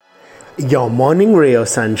Your Morning Ray of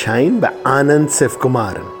Sunshine by Anand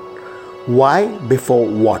Sivkumaran. Why before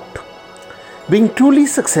what? Being truly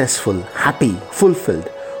successful, happy, fulfilled,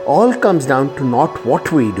 all comes down to not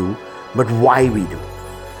what we do, but why we do.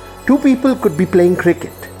 Two people could be playing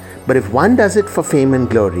cricket, but if one does it for fame and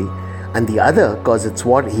glory, and the other because it's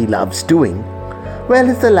what he loves doing, well,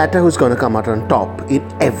 it's the latter who's going to come out on top in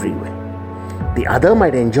every way. The other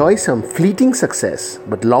might enjoy some fleeting success,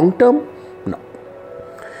 but long term, no.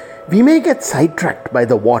 We may get sidetracked by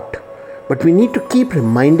the what, but we need to keep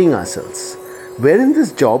reminding ourselves we're in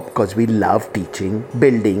this job because we love teaching,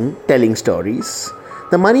 building, telling stories.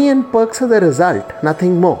 The money and perks are the result,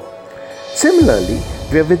 nothing more. Similarly,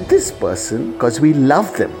 we're with this person because we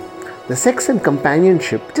love them. The sex and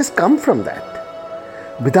companionship just come from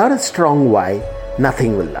that. Without a strong why,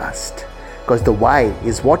 nothing will last. Because the why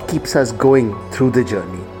is what keeps us going through the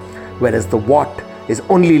journey, whereas the what is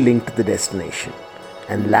only linked to the destination.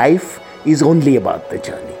 And life is only about the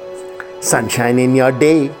journey. Sunshine in your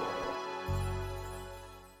day.